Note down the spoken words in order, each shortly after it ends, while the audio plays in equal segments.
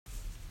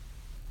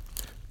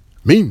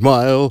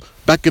Meanwhile,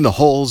 back in the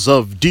halls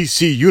of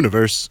DC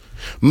Universe,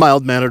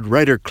 mild-mannered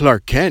writer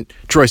Clark Kent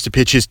tries to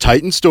pitch his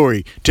Titan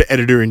story to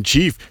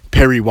editor-in-chief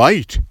Perry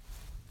White.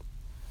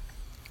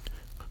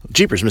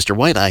 Jeepers, Mr.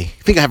 White, I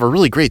think I have a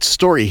really great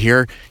story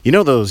here. You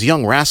know those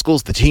young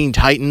rascals, the Teen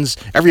Titans?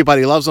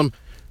 Everybody loves them.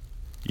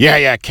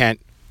 Yeah, Kent.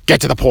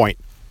 Get to the point.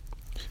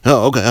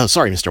 Oh, okay. Oh,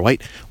 sorry, Mr.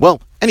 White.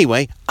 Well,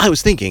 anyway, I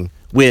was thinking,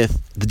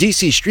 with the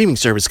DC streaming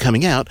service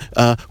coming out,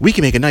 we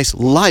can make a nice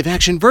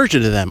live-action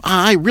version of them.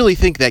 I really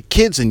think that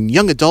kids and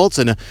young adults,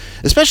 and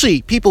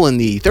especially people in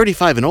the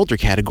 35 and older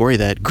category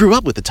that grew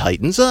up with the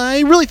Titans,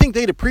 I really think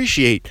they'd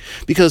appreciate,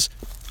 because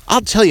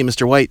I'll tell you,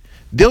 Mr. White,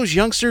 those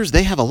youngsters,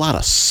 they have a lot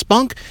of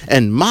spunk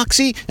and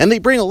moxie, and they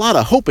bring a lot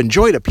of hope and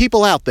joy to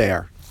people out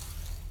there.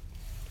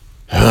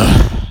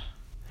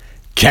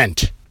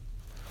 Kent,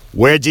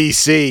 we're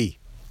DC.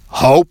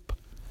 Hope?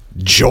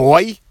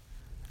 Joy?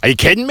 Are you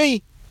kidding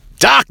me?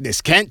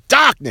 Darkness, Kent,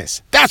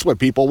 darkness. That's what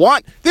people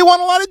want. They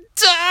want a lot of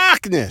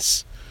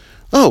darkness.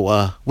 Oh,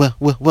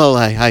 well,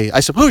 I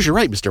suppose you're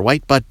right, Mr.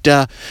 White, but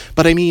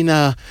I mean,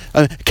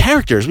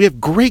 characters. We have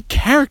great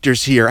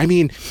characters here. I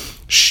mean,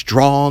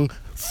 strong,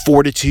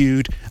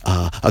 fortitude,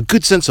 a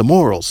good sense of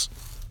morals.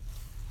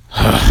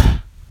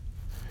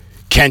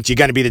 Kent, you're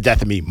gonna be the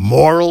death of me.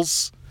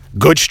 Morals?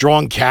 Good,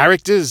 strong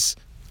characters?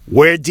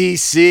 We're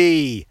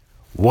DC.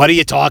 What are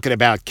you talking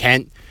about,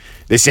 Kent?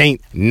 This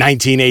ain't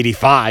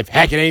 1985.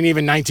 Heck, it ain't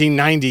even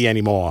 1990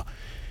 anymore.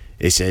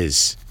 This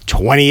is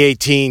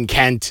 2018,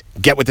 Kent.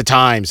 Get with the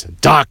times.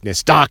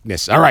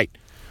 Darkness. All right,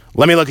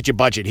 let me look at your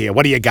budget here.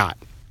 What do you got?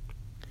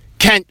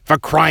 Kent, for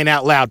crying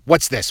out loud,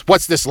 what's this?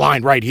 What's this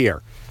line right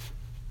here?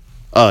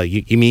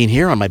 You mean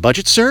here on my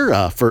budget,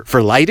 sir?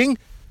 For lighting?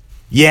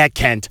 Yeah,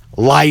 Kent,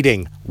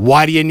 lighting.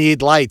 Why do you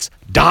need lights?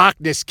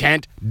 Darkness,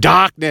 Kent,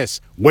 darkness.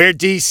 We're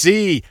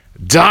DC.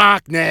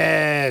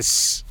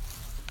 Darkness.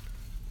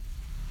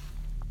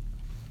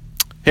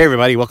 Hey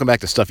everybody, welcome back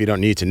to Stuff You Don't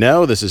Need to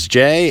Know. This is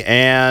Jay,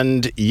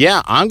 and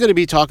yeah, I'm going to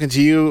be talking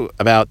to you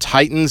about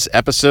Titans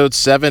Episode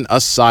 7,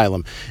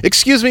 Asylum.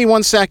 Excuse me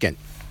 1 second.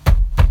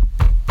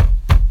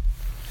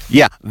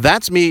 Yeah,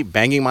 that's me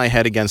banging my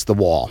head against the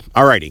wall.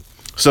 Alrighty,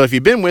 so if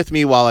you've been with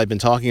me while I've been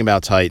talking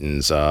about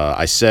Titans,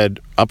 I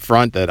said up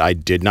front that I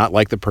did not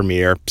like the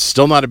premiere.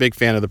 Still not a big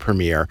fan of the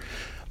premiere,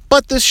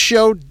 but this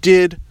show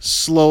did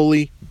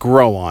slowly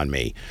grow on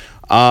me.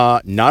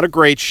 Not a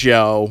great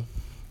show.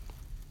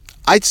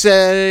 I'd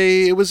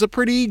say it was a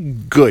pretty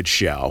good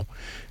show.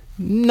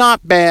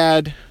 Not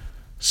bad.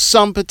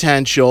 Some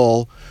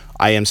potential.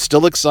 I am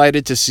still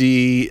excited to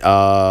see,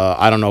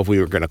 I don't know if we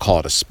were going to call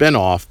it a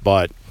spinoff,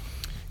 but,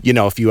 you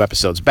know, a few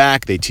episodes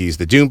back, they teased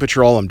the Doom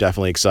Patrol. I'm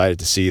definitely excited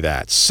to see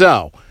that.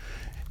 So,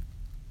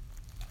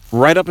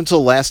 right up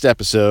until last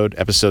episode,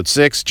 episode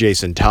 6,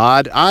 Jason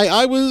Todd,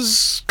 I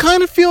was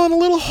kind of feeling a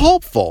little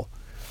hopeful.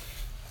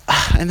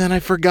 And then I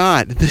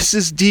forgot. This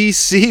is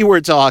DC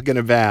we're talking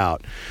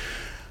about.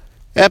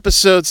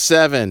 Episode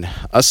 7,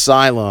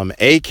 Asylum,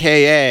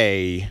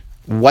 a.k.a.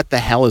 what the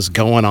hell is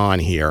going on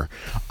here?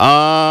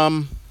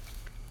 What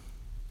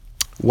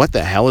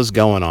the hell is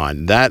going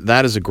on?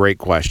 That is a great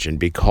question,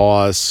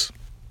 because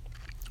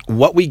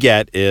what we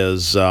get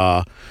is,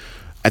 at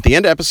the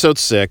end of episode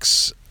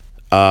 6,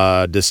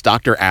 this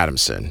Dr.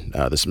 Adamson,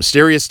 this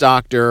mysterious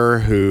doctor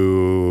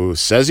who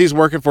says he's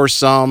working for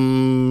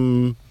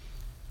some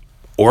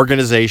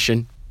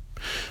organization,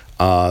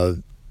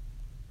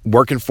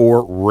 working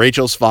for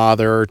Rachel's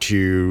father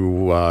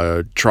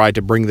to try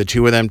to bring the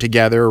two of them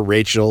together.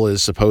 Rachel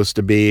is supposed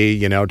to be,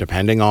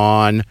 depending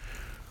on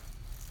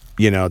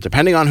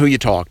who you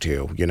talk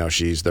to,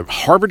 she's the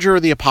harbinger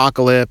of the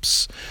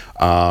apocalypse.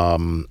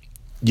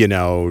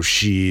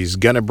 She's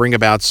going to bring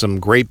about some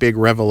great big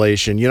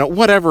revelation,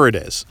 whatever it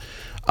is.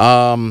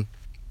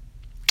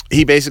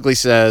 He basically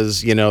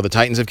says, the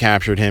Titans have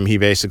captured him. He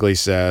basically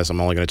says,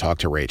 I'm only going to talk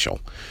to Rachel.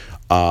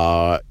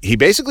 He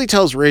basically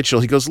tells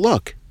Rachel, he goes,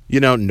 look,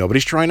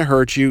 nobody's trying to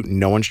hurt you.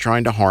 No one's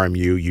trying to harm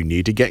you. You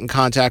need to get in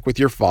contact with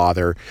your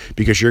father,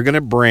 because you're going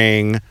to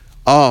bring,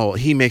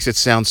 he makes it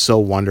sound so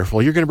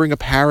wonderful. You're going to bring a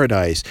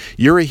paradise.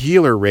 You're a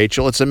healer,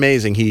 Rachel. It's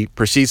amazing. He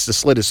proceeds to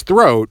slit his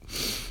throat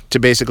to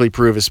basically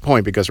prove his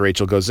point, because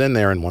Rachel goes in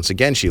there and once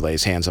again she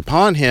lays hands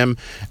upon him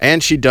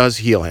and she does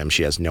heal him.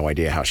 She has no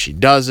idea how she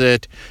does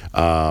it.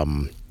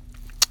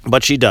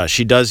 But she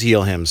does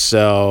heal him.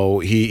 So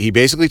he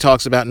basically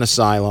talks about an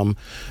asylum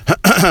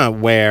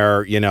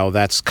where,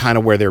 that's kind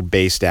of where they're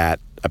based at,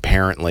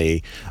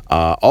 apparently.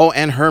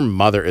 And her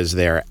mother is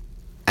there,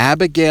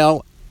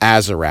 Abigail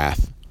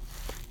Azarath.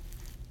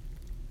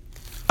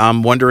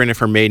 I'm wondering if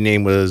her maiden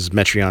name was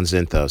Metreon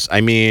Zinthos.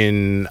 I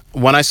mean,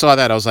 when I saw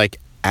that, I was like,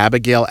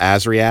 Abigail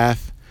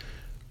Azarath?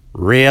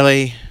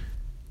 Really?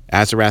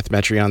 Azarath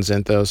Metreon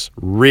Zinthos?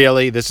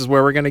 Really? This is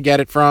where we're going to get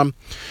it from?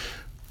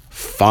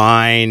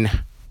 Fine.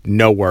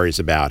 No worries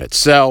about it.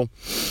 So,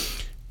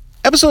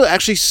 episode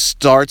actually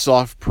starts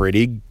off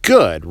pretty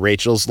good.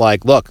 Rachel's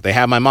like, look, they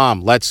have my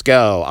mom. Let's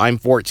go. I'm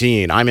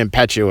 14. I'm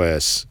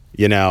impetuous.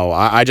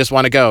 I just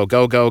want to go.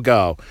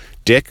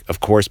 Dick, of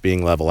course,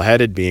 being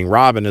level-headed, being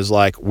Robin, is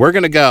like, we're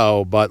going to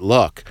go, but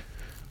look,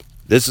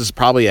 This is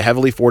probably a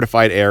heavily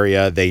fortified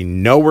area. They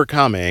know we're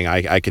coming.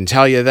 I can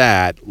tell you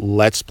that.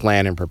 Let's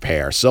plan and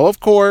prepare. So, of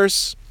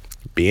course,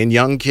 being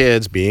young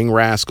kids, being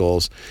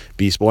rascals,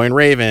 Beast Boy and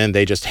Raven,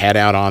 they just head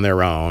out on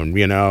their own.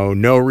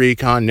 No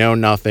recon, no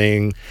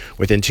nothing.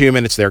 Within 2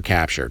 minutes, they're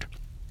captured.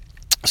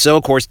 So,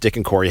 of course, Dick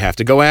and Corey have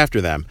to go after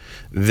them.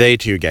 They,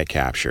 too, get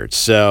captured.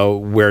 So,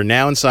 we're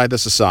now inside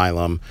this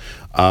asylum.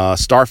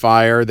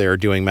 Starfire, they're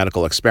doing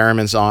medical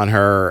experiments on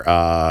her.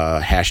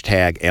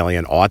 Hashtag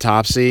alien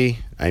autopsy.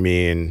 I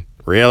mean,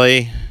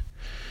 really?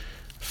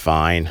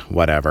 Fine,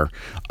 whatever.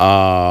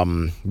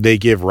 They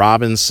give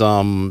Robin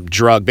some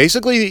drug.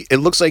 Basically, it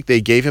looks like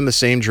they gave him the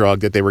same drug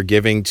that they were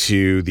giving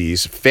to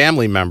these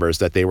family members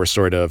that they were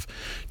sort of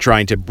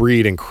trying to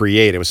breed and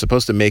create. It was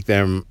supposed to make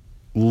them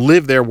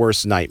live their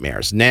worst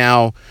nightmares.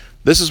 Now,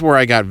 this is where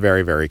I got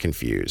very, very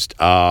confused.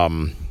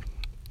 In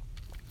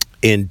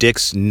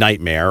Dick's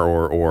nightmare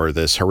or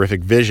this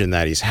horrific vision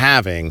that he's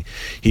having,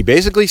 he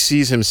basically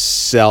sees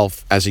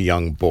himself as a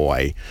young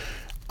boy.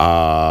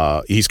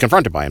 He's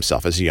confronted by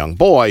himself as a young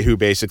boy who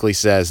basically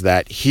says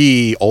that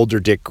he, older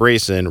Dick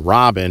Grayson,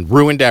 Robin,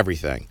 ruined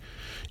everything.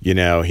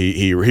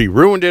 He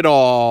ruined it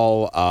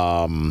all.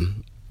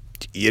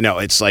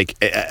 It's like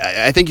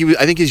I think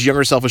his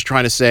younger self was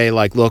trying to say,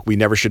 like, look, we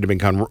never should have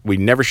become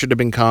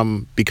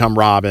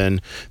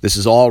Robin. This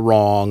is all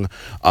wrong.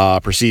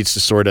 Proceeds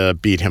to sort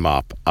of beat him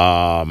up.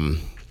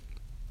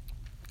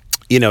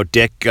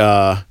 Dick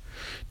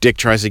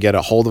tries to get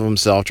a hold of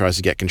himself, tries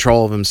to get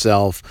control of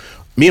himself.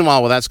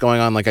 Meanwhile, while that's going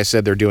on, like I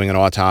said, they're doing an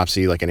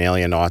autopsy, like an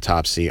alien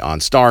autopsy on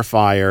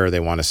Starfire. They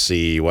want to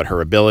see what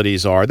her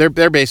abilities are. They're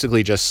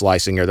basically just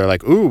slicing her. They're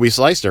like, ooh, we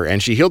sliced her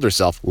and she healed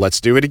herself.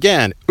 Let's do it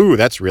again. Ooh,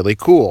 that's really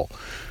cool.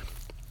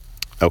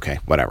 Okay,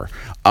 whatever.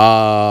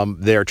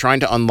 They're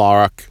trying to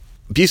unlock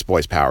Beast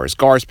Boy's powers,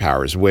 Gar's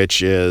powers,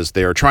 which is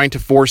they're trying to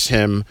force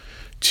him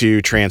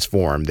to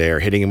transform. They're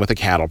hitting him with a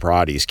cattle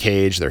prod. He's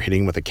caged. They're hitting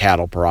him with a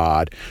cattle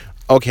prod.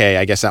 Okay,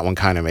 I guess that one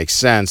kind of makes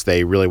sense.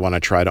 They really want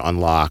to try to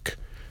unlock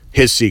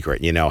his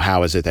secret.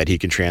 How is it that he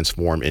can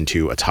transform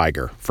into a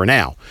tiger for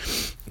now?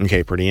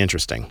 Okay, pretty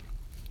interesting.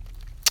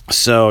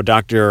 So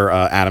Dr.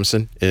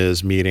 Adamson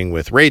is meeting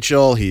with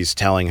Rachel. He's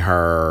telling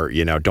her,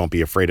 don't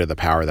be afraid of the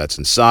power that's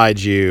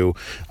inside you.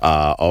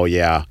 Oh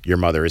yeah, your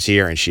mother is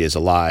here and she is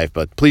alive,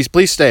 but please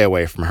stay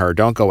away from her.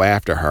 Don't go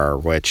after her,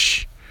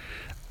 which,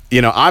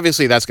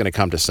 obviously that's going to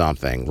come to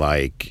something.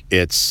 Like,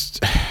 it's...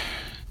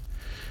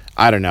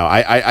 I don't know.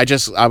 I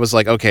was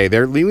like, okay,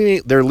 they're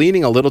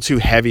leaning a little too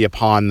heavy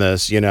upon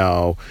this.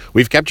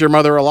 We've kept your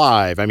mother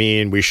alive. I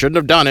mean, we shouldn't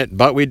have done it,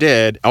 but we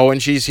did. Oh,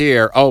 and she's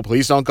here. Oh,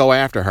 please don't go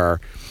after her.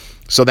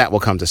 So that will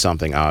come to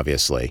something,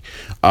 obviously.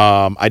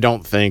 I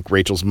don't think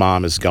Rachel's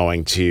mom is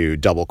going to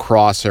double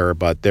cross her,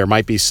 but there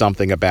might be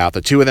something about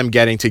the two of them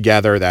getting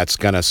together that's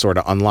going to sort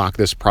of unlock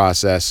this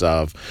process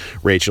of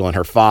Rachel and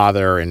her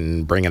father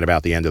and bringing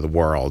about the end of the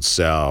world.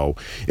 So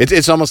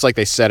it's almost like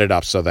they set it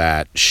up so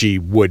that she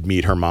would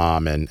meet her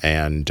mom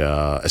and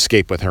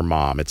escape with her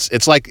mom.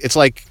 It's like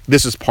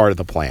this is part of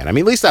the plan. I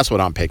mean, at least that's what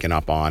I'm picking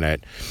up on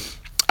it.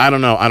 I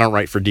don't know. I don't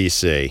write for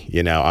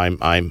DC.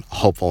 I'm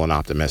hopeful and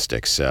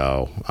optimistic,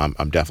 so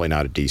I'm definitely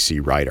not a DC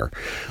writer.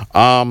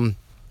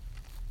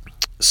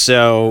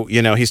 So,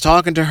 he's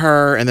talking to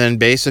her, and then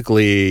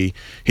basically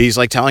he's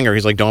like telling her,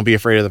 he's like, don't be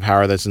afraid of the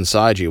power that's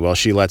inside you. Well,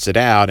 she lets it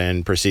out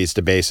and proceeds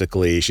to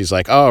basically, she's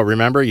like, oh,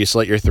 remember you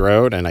slit your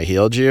throat and I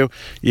healed you?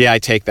 Yeah, I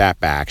take that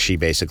back. She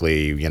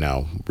basically,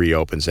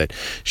 reopens it.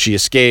 She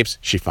escapes.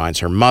 She finds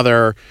her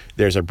mother.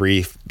 There's a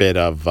brief bit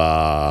of,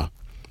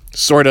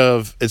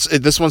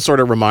 this one sort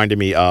of reminded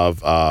me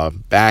of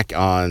back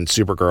on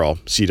Supergirl,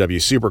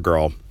 CW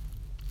Supergirl.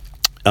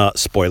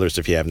 Spoilers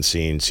if you haven't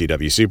seen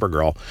CW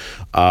Supergirl.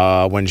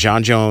 When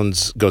John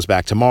Jones goes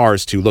back to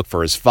Mars to look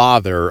for his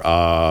father,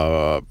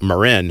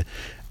 Marin,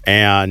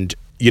 and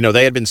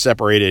they had been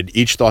separated.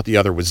 Each thought the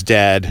other was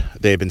dead.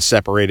 They had been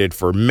separated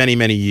for many,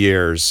 many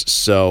years.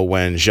 So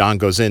when Jean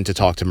goes in to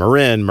talk to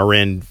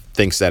Marin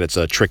thinks that it's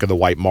a trick of the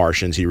White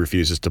Martians. He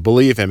refuses to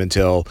believe him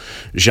until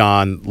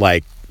Jean,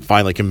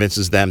 finally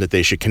convinces them that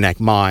they should connect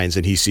minds,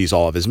 and he sees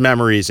all of his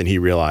memories, and he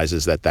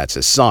realizes that that's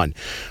his son.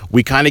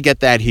 We kind of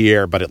get that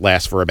here, but it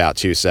lasts for about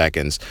 2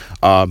 seconds.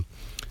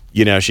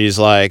 She's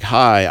like,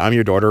 hi, I'm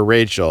your daughter,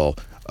 Rachel.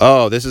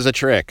 Oh, this is a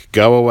trick.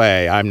 Go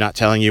away. I'm not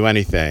telling you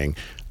anything.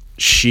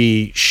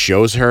 She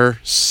shows her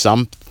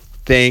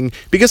something,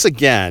 because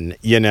again,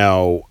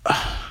 DC,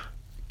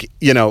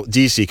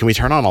 can we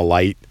turn on a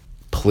light,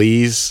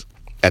 please,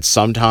 at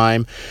some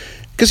time?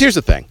 Because here's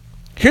the thing.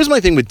 Here's my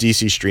thing with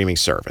DC streaming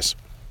service.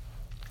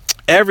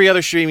 Every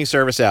other streaming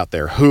service out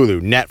there,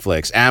 Hulu,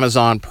 Netflix,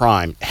 Amazon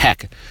Prime,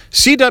 heck,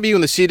 CW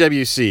and the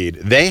CW Seed,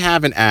 they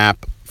have an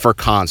app for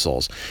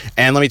consoles.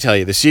 And let me tell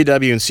you, the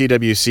CW and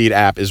CW Seed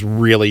app is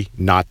really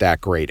not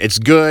that great. It's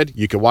good.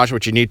 You can watch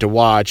what you need to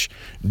watch.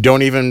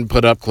 Don't even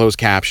put up closed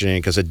captioning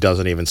because it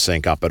doesn't even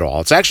sync up at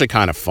all. It's actually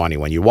kind of funny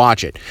when you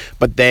watch it.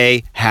 But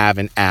they have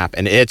an app,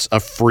 and it's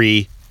a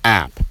free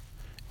app.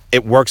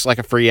 It works like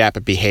a free app.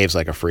 It behaves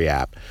like a free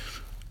app.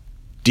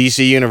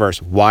 DC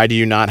Universe, why do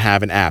you not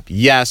have an app?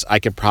 Yes, I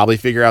could probably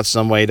figure out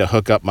some way to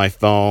hook up my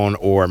phone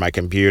or my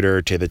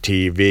computer to the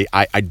TV.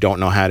 I don't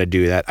know how to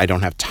do that. I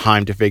don't have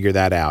time to figure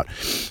that out.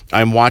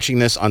 I'm watching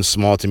this on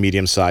small to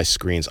medium-sized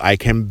screens. I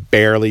can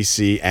barely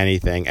see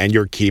anything, and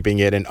you're keeping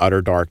it in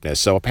utter darkness.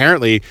 So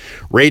apparently,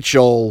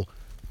 Rachel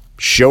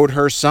showed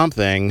her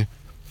something,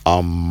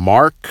 a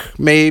mark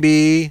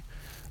maybe?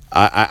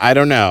 I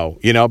don't know,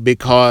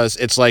 because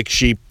it's like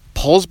she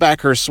pulls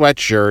back her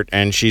sweatshirt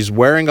and she's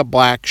wearing a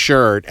black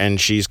shirt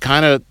and she's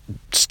kind of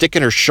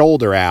sticking her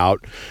shoulder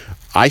out.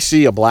 I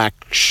see a black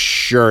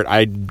shirt.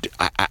 I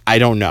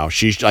don't know.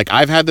 She's like,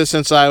 I've had this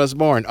since I was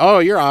born. Oh,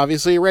 you're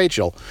obviously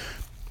Rachel.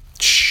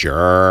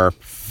 Sure,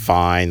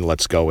 fine,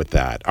 let's go with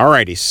that.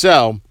 Alrighty,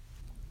 so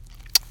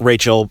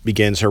Rachel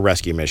begins her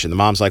rescue mission. The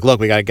mom's like, look,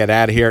 we got to get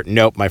out of here.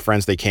 Nope, my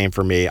friends, they came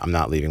for me. I'm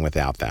not leaving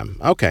without them.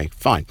 Okay,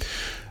 fine.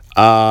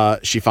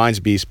 She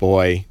finds Beast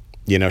Boy.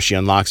 She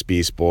unlocks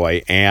Beast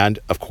Boy, and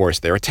of course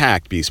they're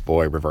attacked. Beast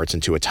Boy reverts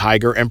into a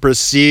tiger and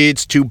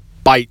proceeds to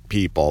bite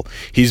people.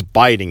 He's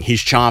biting,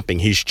 he's chomping,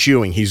 he's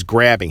chewing, he's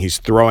grabbing, he's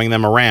throwing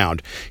them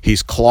around,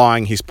 he's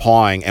clawing, he's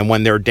pawing, and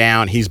when they're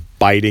down, he's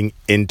biting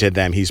into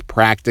them. He's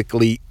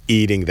practically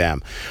eating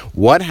them.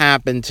 What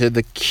happened to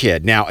the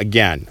kid? Now,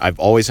 again, I've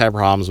always had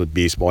problems with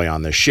Beast Boy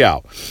on this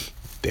show.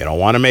 They don't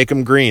want to make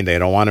him green. They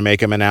don't want to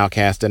make him an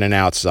outcast and an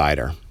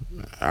outsider.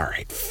 All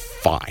right,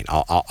 fine.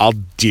 I'll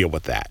deal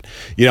with that.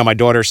 My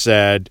daughter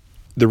said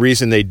the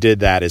reason they did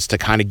that is to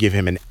kind of give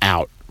him an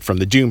out from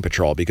the Doom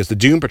Patrol, because the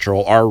Doom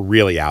Patrol are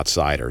really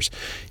outsiders.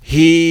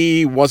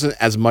 He wasn't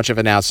as much of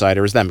an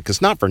outsider as them,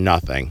 because not for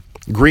nothing,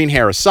 green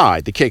hair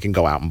aside, the kid can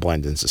go out and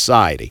blend in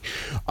society.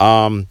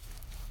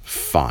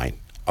 Fine.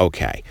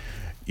 Okay.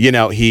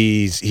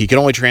 He can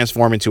only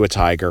transform into a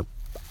tiger.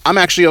 I'm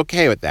actually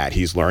okay with that.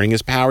 He's learning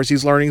his powers.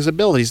 He's learning his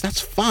abilities.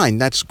 That's fine.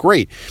 That's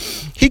great.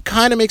 He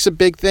kind of makes a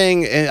big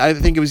thing, and I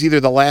think it was either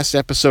the last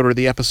episode or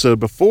the episode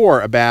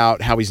before,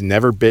 about how he's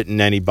never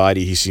bitten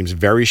anybody. He seems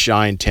very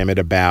shy and timid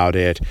about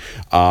it.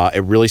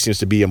 It really seems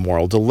to be a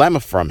moral dilemma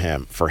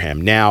for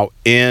him. Now,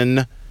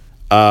 in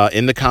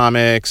the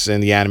comics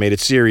and the animated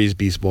series,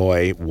 Beast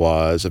Boy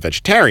was a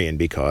vegetarian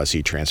because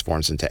he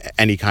transforms into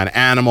any kind of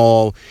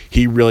animal.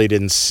 He really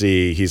didn't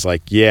see, he's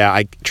like, yeah,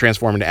 I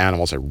transform into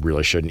animals. I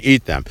really shouldn't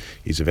eat them.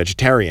 He's a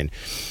vegetarian.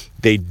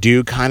 They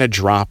do kind of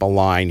drop a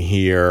line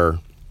here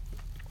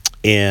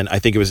I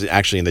think it was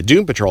actually in the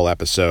Doom Patrol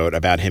episode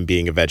about him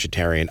being a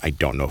vegetarian. I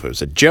don't know if it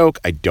was a joke.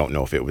 I don't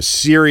know if it was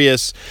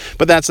serious.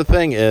 But that's the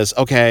thing is,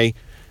 okay,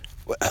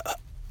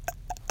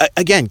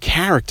 again,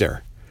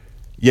 character.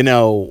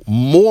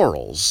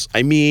 Morals.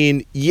 I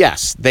mean,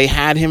 yes, they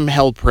had him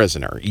held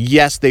prisoner.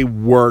 Yes, they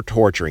were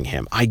torturing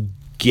him. I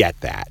get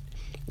that.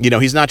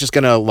 He's not just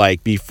going to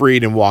be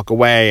freed and walk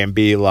away and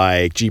be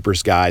like,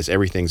 jeepers guys,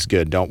 everything's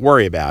good. Don't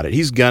worry about it.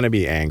 He's going to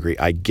be angry.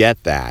 I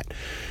get that.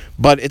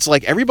 But it's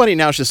like everybody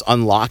now is just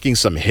unlocking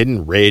some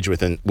hidden rage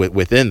within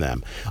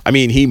them. I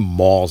mean, he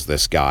mauls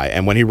this guy.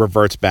 And when he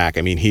reverts back,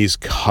 I mean, he's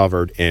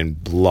covered in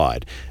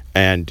blood.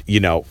 And,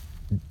 yeah,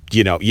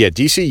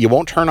 DC, you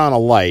won't turn on a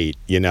light.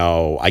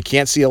 I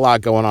can't see a lot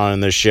going on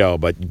in this show,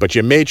 but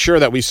you made sure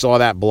that we saw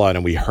that blood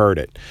and we heard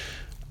it.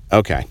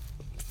 Okay,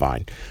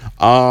 fine.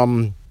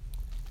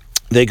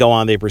 They go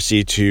on, they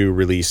proceed to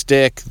release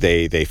Dick.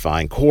 They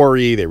find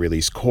Corey, they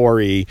release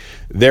Corey.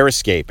 They're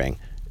escaping.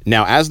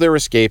 Now, as they're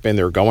escaping,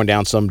 they're going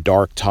down some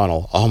dark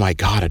tunnel. Oh my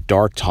God, a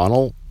dark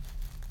tunnel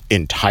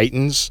in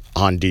Titans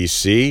on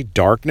DC?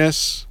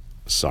 Darkness?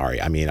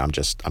 Sorry, I mean, I'm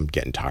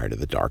getting tired of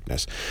the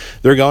darkness.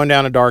 They're going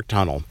down a dark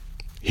tunnel.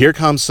 Here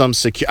comes some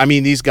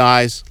these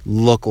guys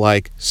look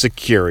like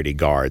security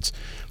guards,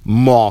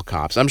 mall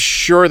cops. I'm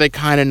sure they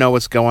kind of know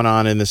what's going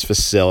on in this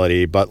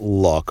facility, but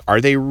look, are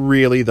they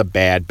really the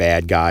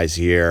bad guys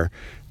here?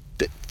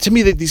 To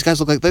me, these guys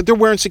look like they're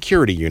wearing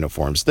security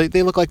uniforms.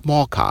 They look like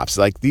mall cops.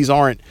 Like, these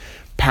aren't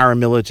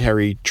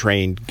paramilitary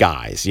trained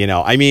guys,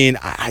 I mean,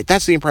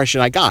 that's the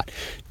impression I got.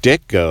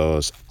 Dick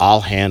goes,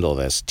 I'll handle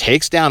this,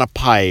 takes down a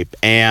pipe,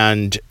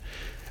 and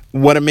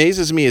what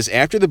amazes me is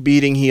after the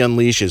beating he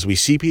unleashes, we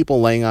see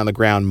people laying on the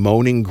ground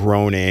moaning,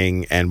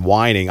 groaning, and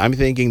whining. I'm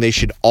thinking they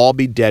should all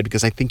be dead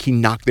because I think he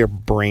knocked their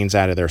brains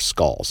out of their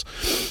skulls.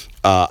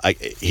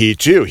 He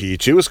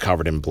too is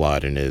covered in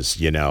blood and is,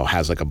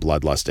 has like a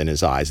bloodlust in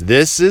his eyes.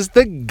 This is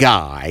the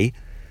guy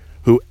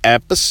who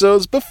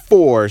episodes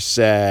before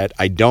said,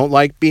 I don't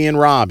like being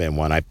Robin.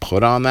 When I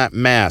put on that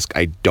mask,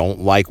 I don't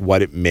like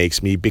what it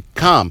makes me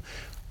become.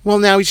 Well,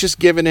 now he's just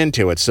giving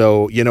into it.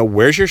 So,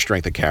 where's your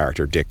strength of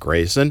character, Dick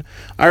Grayson?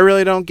 I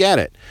really don't get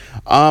it.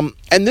 And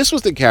this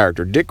was the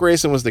character. Dick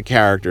Grayson was the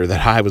character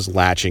that I was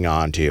latching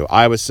on to.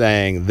 I was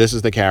saying, this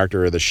is the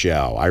character of the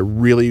show. I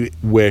really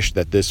wish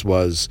that this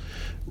was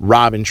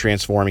Robin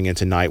transforming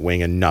into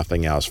Nightwing and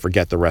nothing else.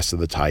 Forget the rest of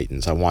the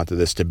Titans. I wanted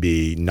this to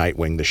be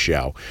Nightwing the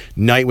show.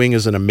 Nightwing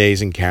is an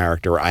amazing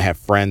character. I have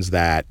friends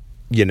that,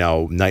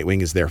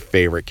 Nightwing is their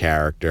favorite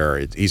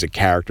character. He's a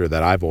character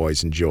that I've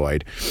always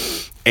enjoyed.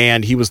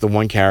 And he was the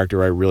one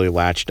character I really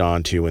latched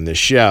onto in this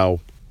show.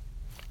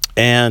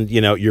 And,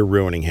 you're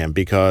ruining him,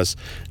 because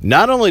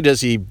not only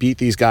does he beat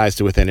these guys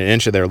to within an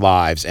inch of their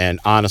lives, and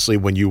honestly,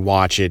 when you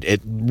watch it,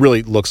 it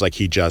really looks like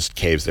he just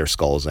caves their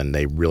skulls and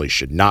they really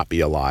should not be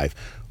alive.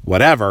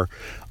 Whatever.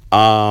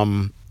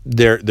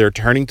 They're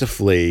turning to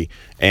flee,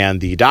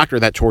 and the doctor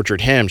that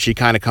tortured him, she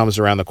kind of comes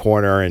around the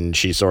corner and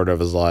she sort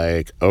of is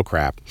like, oh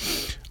crap.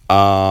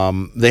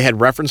 They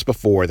had referenced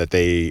before that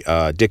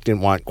Dick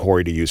didn't want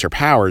Corey to use her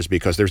powers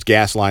because there's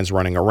gas lines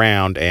running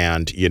around,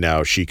 and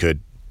she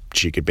could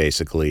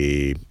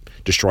basically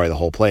destroy the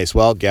whole place.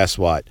 Well, guess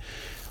what?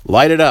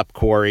 Light it up,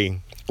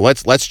 Corey.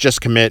 Let's just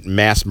commit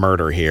mass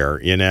murder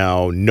here.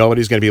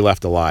 Nobody's going to be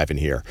left alive in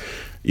here.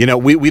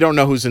 We don't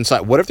know who's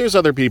inside. What if there's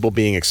other people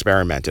being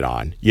experimented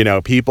on?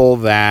 People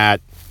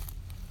that,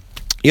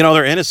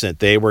 they're innocent.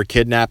 They were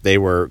kidnapped. They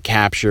were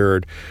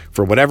captured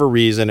for whatever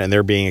reason, and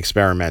they're being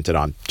experimented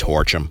on.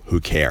 Torch them. Who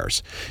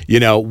cares?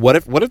 What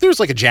if there's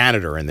like a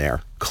janitor in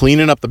there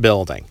cleaning up the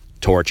building?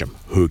 Torch him.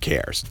 Who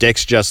cares?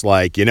 Dick's just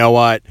like, you know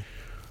what?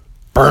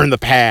 Burn the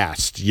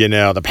past.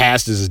 The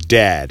past is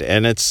dead.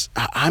 And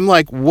I'm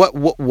like,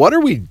 what are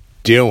we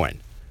doing?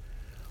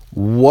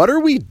 What are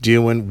we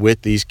doing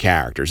with these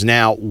characters?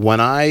 Now,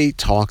 when I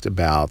talked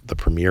about the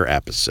premiere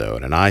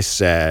episode and I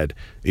said,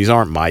 these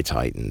aren't my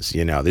Titans,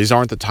 these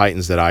aren't the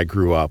Titans that I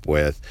grew up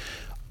with.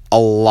 A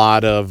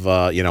lot of,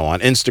 on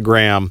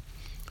Instagram,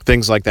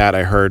 things like that,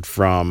 I heard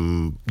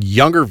from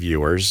younger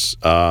viewers,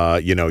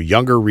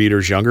 younger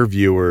readers, younger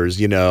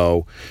viewers,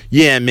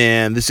 yeah,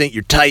 man, this ain't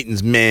your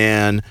Titans,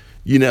 man.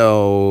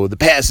 The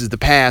past is the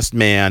past,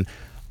 man.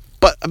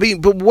 But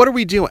what are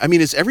we doing?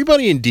 Is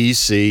everybody in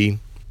DC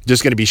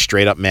just going to be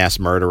straight up mass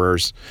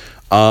murderers?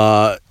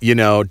 Dawn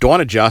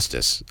of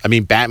Justice.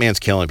 Batman's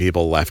killing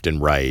people left and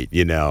right.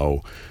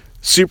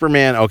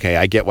 Superman, okay,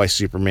 I get why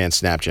Superman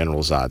snapped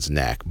General Zod's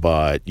neck,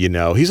 but,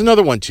 he's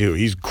another one too.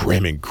 He's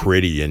grim and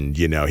gritty, and,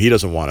 he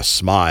doesn't want to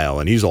smile,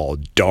 and he's all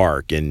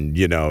dark, and,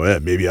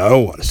 maybe I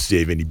don't want to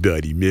save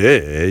anybody.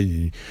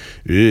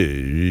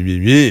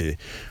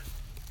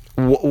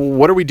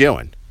 What are we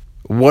doing?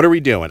 What are we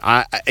doing?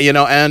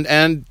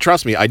 And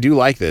trust me, I do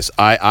like this.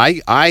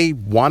 I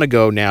want to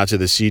go now to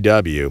the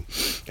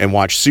CW and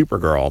watch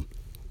Supergirl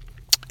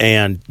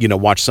and,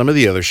 watch some of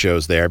the other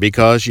shows there,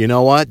 because you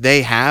know what?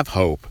 They have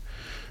hope.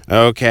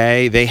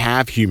 Okay, they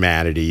have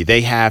humanity. They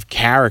have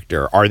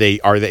character. Are they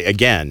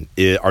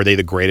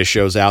the greatest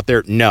shows out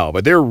there? No,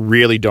 but they're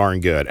really darn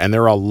good, and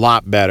they're a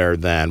lot better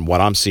than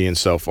what I'm seeing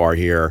so far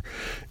here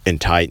in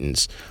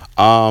Titans.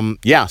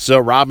 So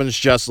Robin's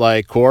just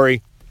like,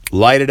 Corey,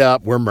 light it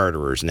up. We're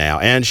murderers now,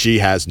 and she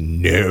has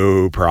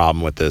no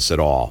problem with this at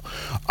all.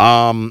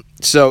 Now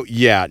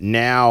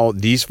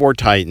these 4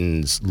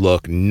 Titans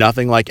look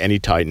nothing like any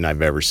Titan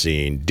I've ever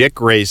seen. Dick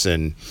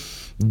Grayson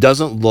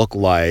doesn't look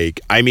like,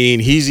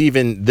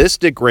 this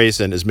Dick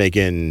Grayson is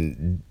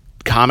making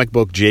comic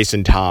book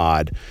Jason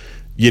Todd,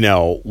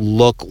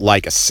 look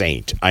like a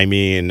saint.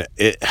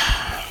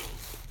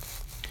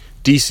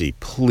 DC,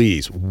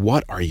 please,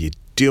 what are you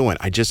doing?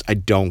 I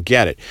don't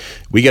get it.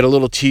 We get a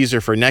little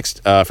teaser for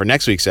next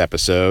week's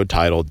episode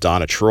titled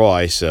Donna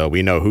Troy, so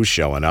we know who's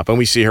showing up, and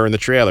we see her in the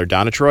trailer.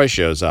 Donna Troy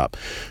shows up.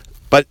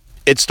 But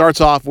it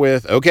starts off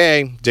with,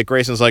 okay, Dick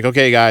Grayson's like,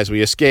 okay, guys,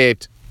 we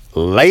escaped.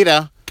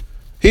 Later.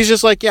 He's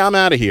just like, yeah, I'm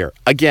out of here.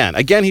 Again,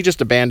 he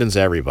just abandons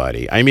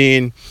everybody. What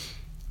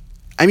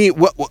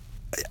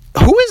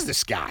who is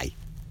this guy?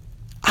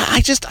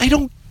 I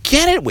don't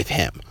get it with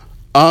him.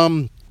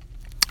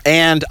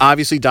 And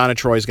obviously Donna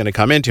Troy is going to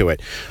come into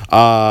it.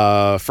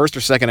 First or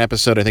second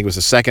episode, I think it was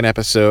the second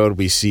episode,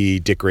 we see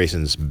Dick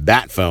Grayson's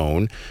bat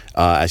phone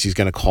as he's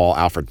going to call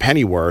Alfred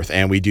Pennyworth,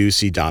 and we do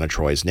see Donna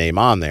Troy's name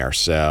on there.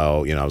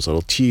 So, it was a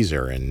little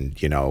teaser, and,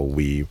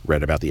 we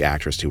read about the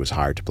actress who was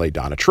hired to play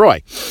Donna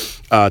Troy.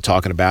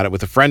 Talking about it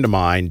with a friend of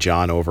mine,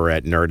 John, over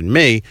at Nerd and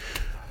Me.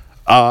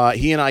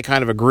 He and I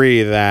kind of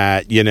agree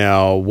that,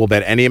 we'll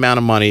bet any amount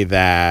of money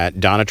that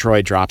Donna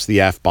Troy drops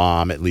the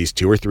F-bomb at least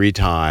 2 or 3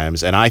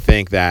 times. And I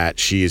think that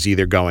she is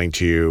either going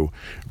to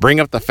bring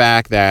up the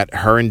fact that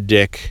her and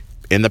Dick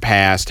in the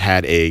past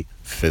had a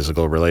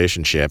physical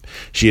relationship.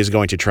 She is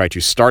going to try to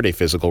start a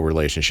physical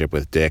relationship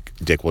with Dick.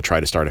 Dick will try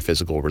to start a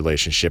physical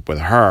relationship with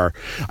her.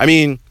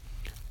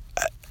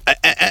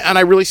 And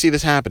I really see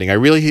this happening. I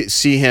really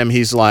see him.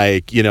 He's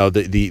like,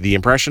 the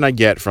impression I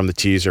get from the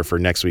teaser for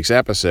next week's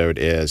episode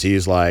is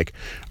he's like,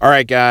 all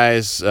right,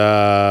 guys, we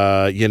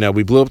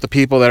blew up the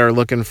people that are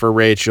looking for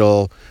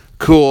Rachel.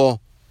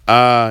 Cool.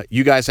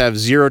 You guys have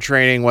 0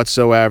 training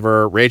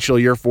whatsoever. Rachel,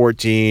 you're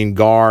 14.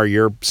 Gar,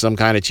 you're some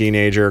kind of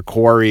teenager.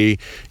 Corey,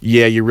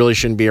 yeah, you really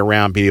shouldn't be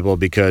around people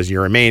because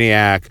you're a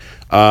maniac.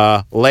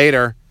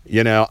 Later.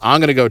 I'm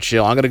going to go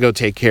chill. I'm going to go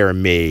take care of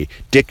me.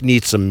 Dick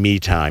needs some me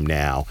time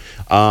now.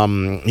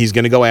 He's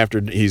going to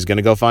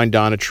go find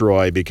Donna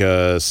Troy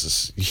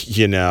because,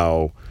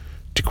 to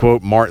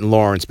quote Martin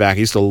Lawrence back, he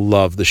used to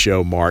love the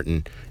show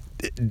Martin.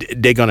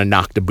 They're going to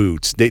knock the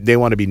boots. They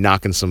want to be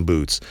knocking some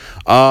boots.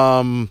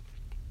 That's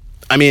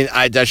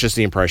just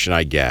the impression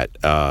I get.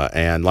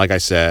 And like I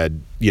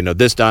said,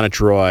 this Donna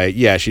Troy,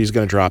 yeah, she's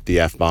going to drop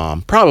the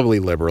F-bomb, probably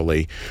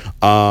liberally.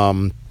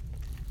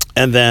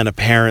 And then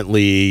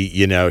apparently,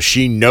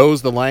 she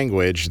knows the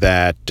language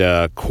that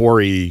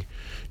Corey,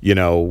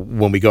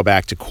 when we go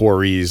back to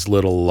Corey's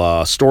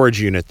little storage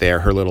unit there,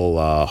 her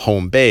little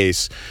home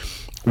base,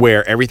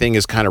 where everything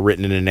is kind of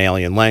written in an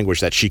alien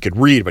language that she could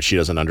read, but she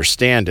doesn't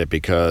understand it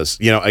because,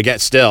 again,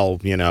 still,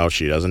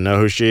 she doesn't know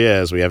who she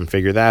is. We haven't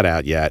figured that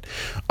out yet.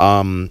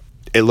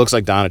 It looks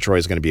like Donna Troy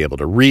is going to be able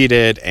to read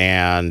it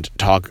and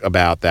talk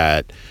about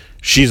that.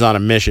 She's on a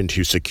mission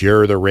to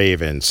secure the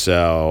Raven.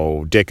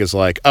 So Dick is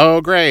like,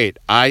 oh, great.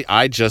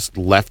 I just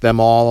left them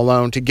all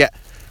alone to get...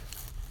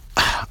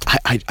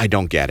 I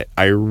don't get it.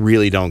 I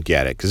really don't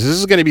get it. Because this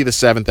is going to be the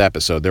 7th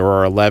episode. There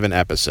are 11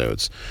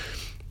 episodes.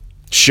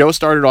 Show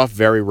started off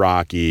very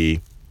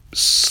rocky.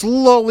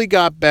 Slowly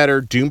got better.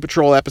 Doom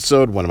Patrol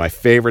episode, one of my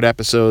favorite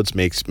episodes.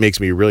 Makes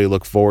me really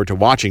look forward to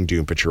watching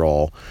Doom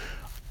Patrol.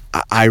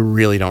 I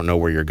really don't know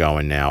where you're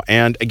going now.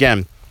 And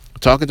again,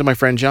 talking to my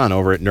friend John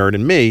over at Nerd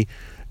and Me,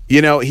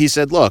 he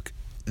said, look,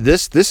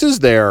 this is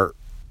their,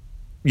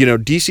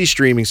 DC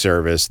streaming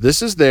service.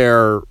 This is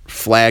their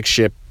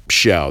flagship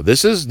show.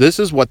 This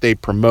is what they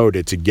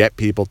promoted to get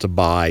people to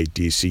buy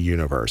DC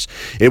Universe.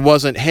 It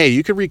wasn't, hey,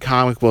 you could read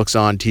comic books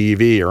on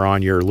TV or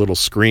on your little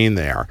screen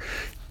there.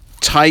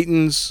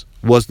 Titans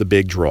was the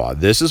big draw.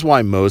 This is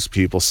why most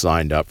people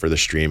signed up for the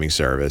streaming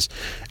service.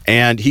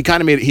 And he kind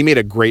of made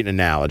a great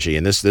analogy,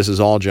 and this is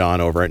all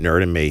John over at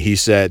Nerd and Me. He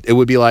said it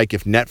would be like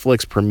if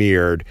Netflix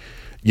premiered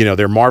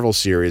their Marvel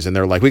series, and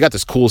they're like, we got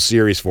this cool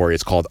series for you.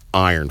 It's called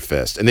Iron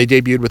Fist. And they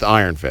debuted with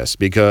Iron Fist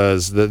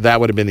because that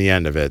would have been the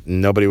end of it.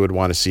 Nobody would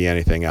want to see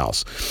anything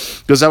else.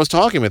 Because I was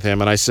talking with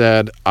him, and I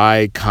said,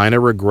 I kind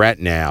of regret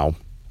now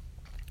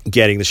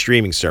getting the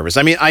streaming service.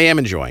 I mean, I am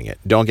enjoying it.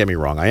 Don't get me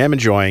wrong. I am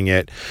enjoying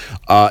it.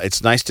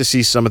 It's nice to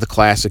see some of the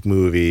classic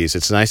movies.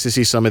 It's nice to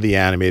see some of the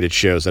animated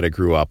shows that I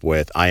grew up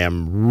with. I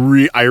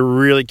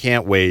really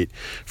can't wait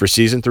for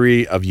season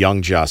 3 of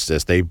Young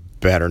Justice. They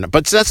better not.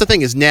 But that's the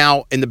thing is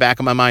now in the back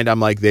of my mind,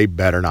 I'm like, they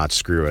better not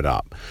screw it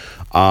up.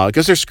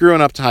 Because they're screwing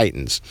up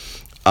Titans.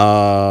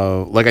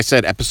 Like I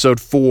said, episode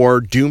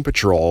 4, Doom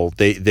Patrol,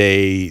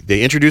 they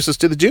introduced us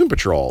to the Doom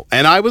Patrol.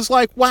 And I was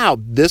like, wow,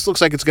 this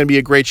looks like it's going to be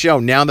a great show.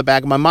 Now in the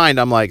back of my mind,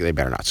 I'm like, they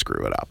better not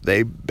screw it up.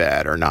 They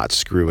better not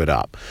screw it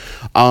up.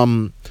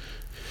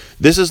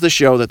 This is the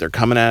show that they're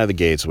coming out of the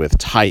gates with,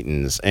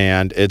 Titans.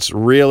 And it's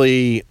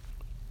really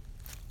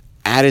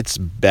at its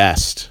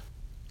best.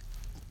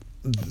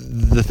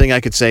 The thing I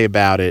could say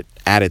about it,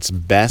 at its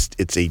best,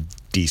 it's a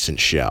decent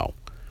show.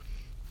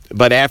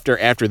 But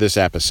after this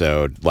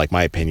episode, like,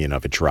 my opinion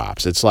of it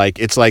drops. It's like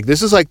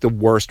this is like the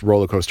worst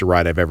roller coaster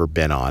ride I've ever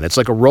been on. It's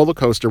like a roller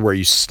coaster where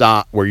you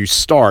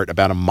start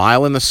about a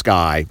mile in the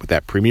sky with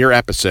that premiere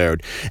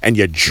episode, and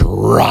you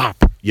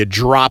drop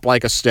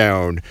like a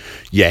stone,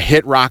 you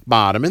hit rock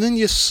bottom, and then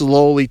you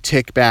slowly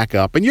tick back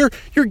up, and you're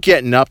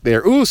getting up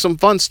there. Ooh, some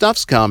fun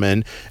stuff's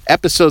coming.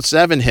 Episode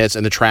 7 hits,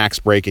 and the tracks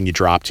break, and you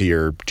drop to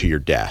your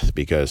death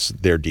because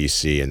they're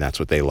DC, and that's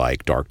what they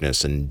like: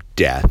 darkness and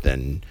death,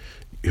 and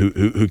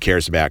who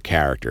cares about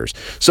characters.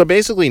 So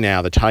basically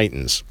now the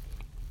Titans,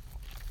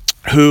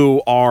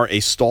 who are a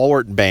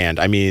stalwart band.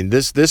 I mean,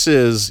 this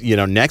is,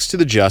 next to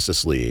the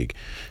Justice League,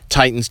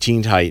 Titans,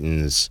 Teen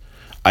Titans,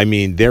 I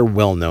mean, they're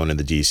well known in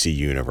the DC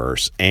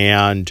universe.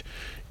 And,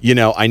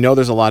 I know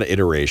there's a lot of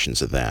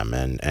iterations of them,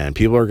 and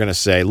people are going to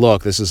say,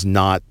 look, this is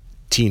not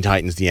Teen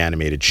Titans, the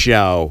animated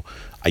show.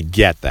 I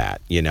get that,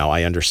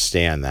 I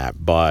understand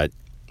that. But,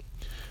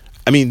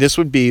 I mean, this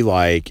would be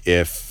like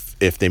if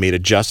they made a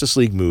Justice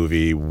League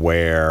movie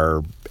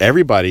where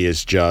everybody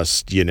is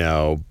just,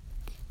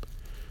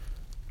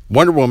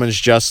 Wonder Woman's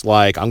just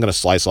like, I'm going to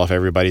slice off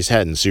everybody's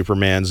head, and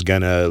Superman's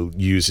going to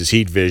use his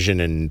heat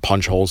vision and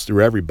punch holes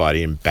through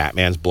everybody, and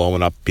Batman's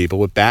blowing up people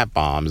with bat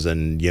bombs,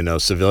 and,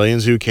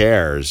 civilians, who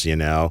cares,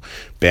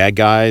 bad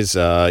guys,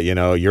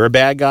 you're a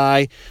bad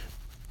guy,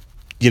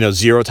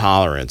 zero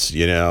tolerance,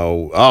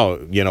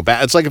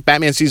 it's like if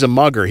Batman sees a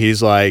mugger,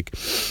 he's like,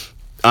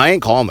 I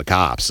ain't calling the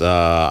cops.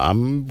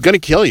 I'm going to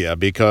kill you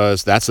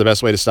because that's the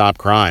best way to stop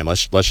crime.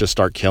 Let's just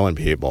start killing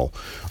people.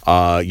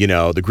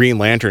 The Green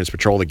Lanterns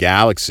patrol the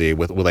galaxy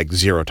with like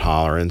zero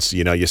tolerance.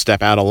 You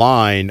step out of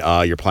line,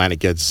 your planet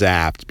gets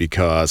zapped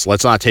because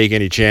let's not take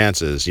any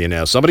chances.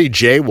 Somebody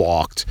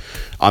jaywalked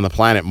on the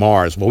planet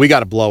Mars. Well, we got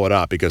to blow it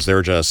up because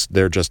they're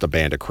just a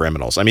band of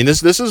criminals. I mean,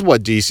 this is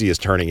what DC is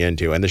turning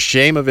into. And the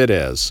shame of it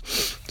is,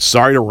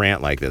 sorry to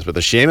rant like this, but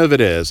the shame of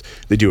it is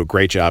they do a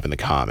great job in the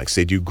comics.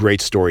 They do great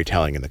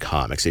storytelling in the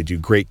comics. They do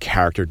great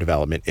character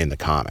development in the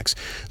comics.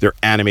 Their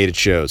animated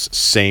shows,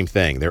 same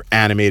thing. Their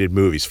animated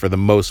movies, for the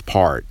most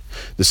part,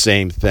 the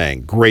same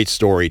thing. Great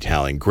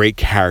storytelling, great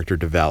character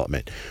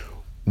development.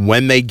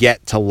 When they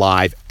get to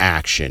live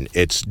action,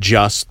 it's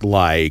just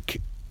like,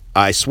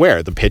 I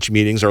swear, the pitch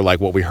meetings are like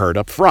what we heard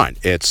up front.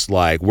 It's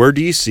like, we're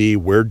DC,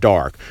 we're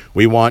dark.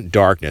 We want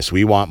darkness.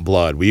 We want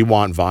blood. We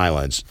want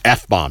violence.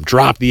 F-bomb.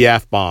 Drop the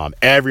F-bomb.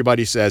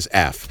 Everybody says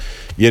F.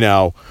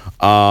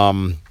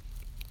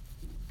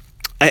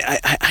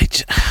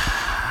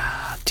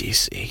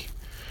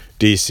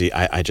 DC,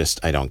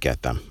 I don't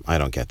get them. I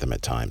don't get them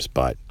at times,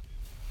 but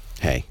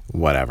hey,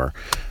 whatever.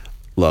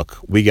 look,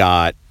 we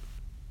got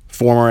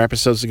 4 more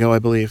episodes to go, I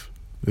believe.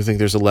 We think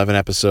there's 11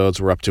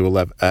 episodes. We're up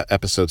to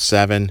episode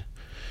 7.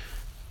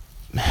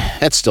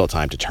 That's still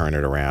time to turn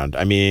it around.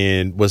 I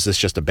mean, was this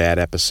just a bad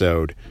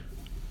episode?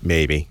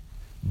 Maybe.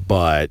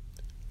 But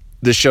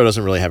this show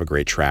doesn't really have a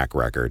great track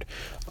record.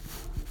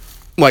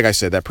 Like I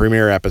said, that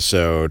premiere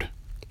episode,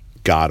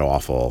 god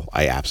awful.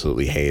 I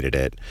absolutely hated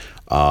it.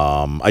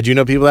 I do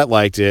know people that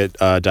liked it.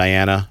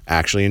 Diana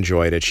actually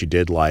enjoyed it. She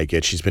did like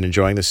it. She's been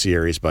enjoying the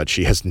series, but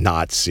she has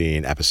not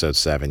seen episode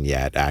 7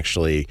 yet.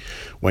 Actually,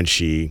 when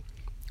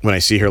I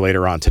see her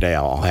later on today,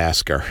 I'll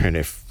ask her, and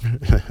if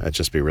it'd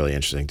just be really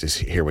interesting to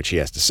hear what she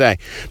has to say.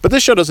 But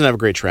this show doesn't have a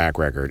great track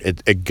record.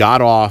 It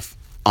got off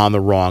on the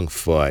wrong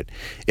foot.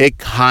 It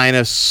kind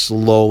of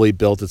slowly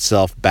built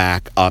itself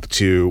back up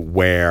to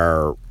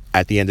where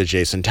at the end of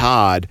Jason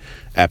Todd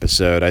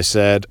episode, I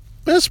said,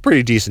 it's a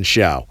pretty decent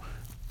show.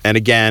 And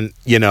again,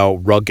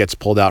 rug gets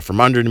pulled out from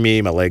under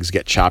me. My legs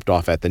get chopped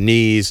off at the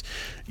knees.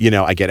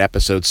 I get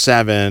episode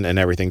 7 and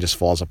everything just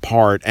falls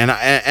apart.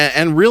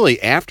 And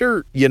really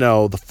after,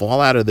 the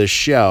fallout of this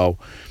show,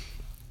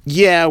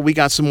 yeah, we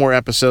got some more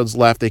episodes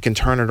left. They can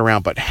turn it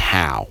around, but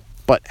how?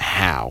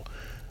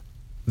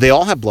 They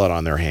all have blood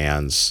on their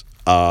hands.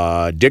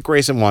 Dick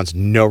Grayson wants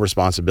no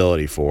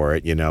responsibility for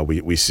it.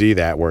 We see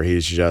that where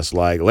he's just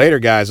like, later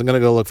guys, I'm going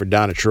to go look for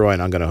Donna Troy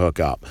and I'm going to hook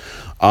up.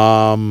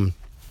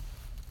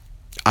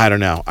 I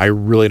don't know. I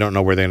really don't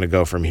know where they're going to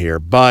go from here.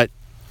 But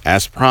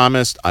as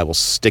promised, I will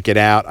stick it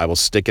out. I will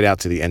stick it out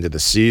to the end of the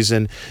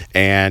season.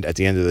 And at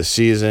the end of the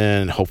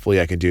season, hopefully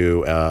I can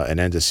do an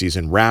end of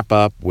season wrap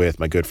up with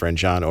my good friend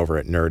John over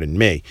at Nerd and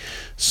Me.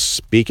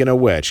 Speaking of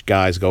which,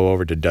 guys, go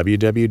over to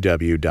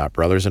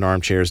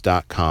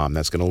www.brothersandarmchairs.com.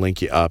 That's going to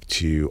link you up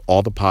to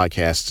all the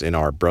podcasts in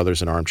our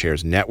Brothers in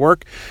Armchairs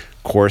network.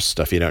 Of course,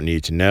 stuff you don't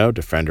need to know.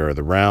 Defender of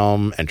the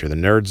Realm, Enter the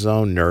Nerd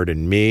Zone, Nerd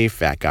and Me,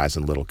 Fat Guys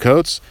in Little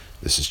Coats.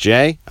 This is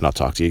Jay, and I'll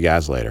talk to you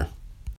guys later.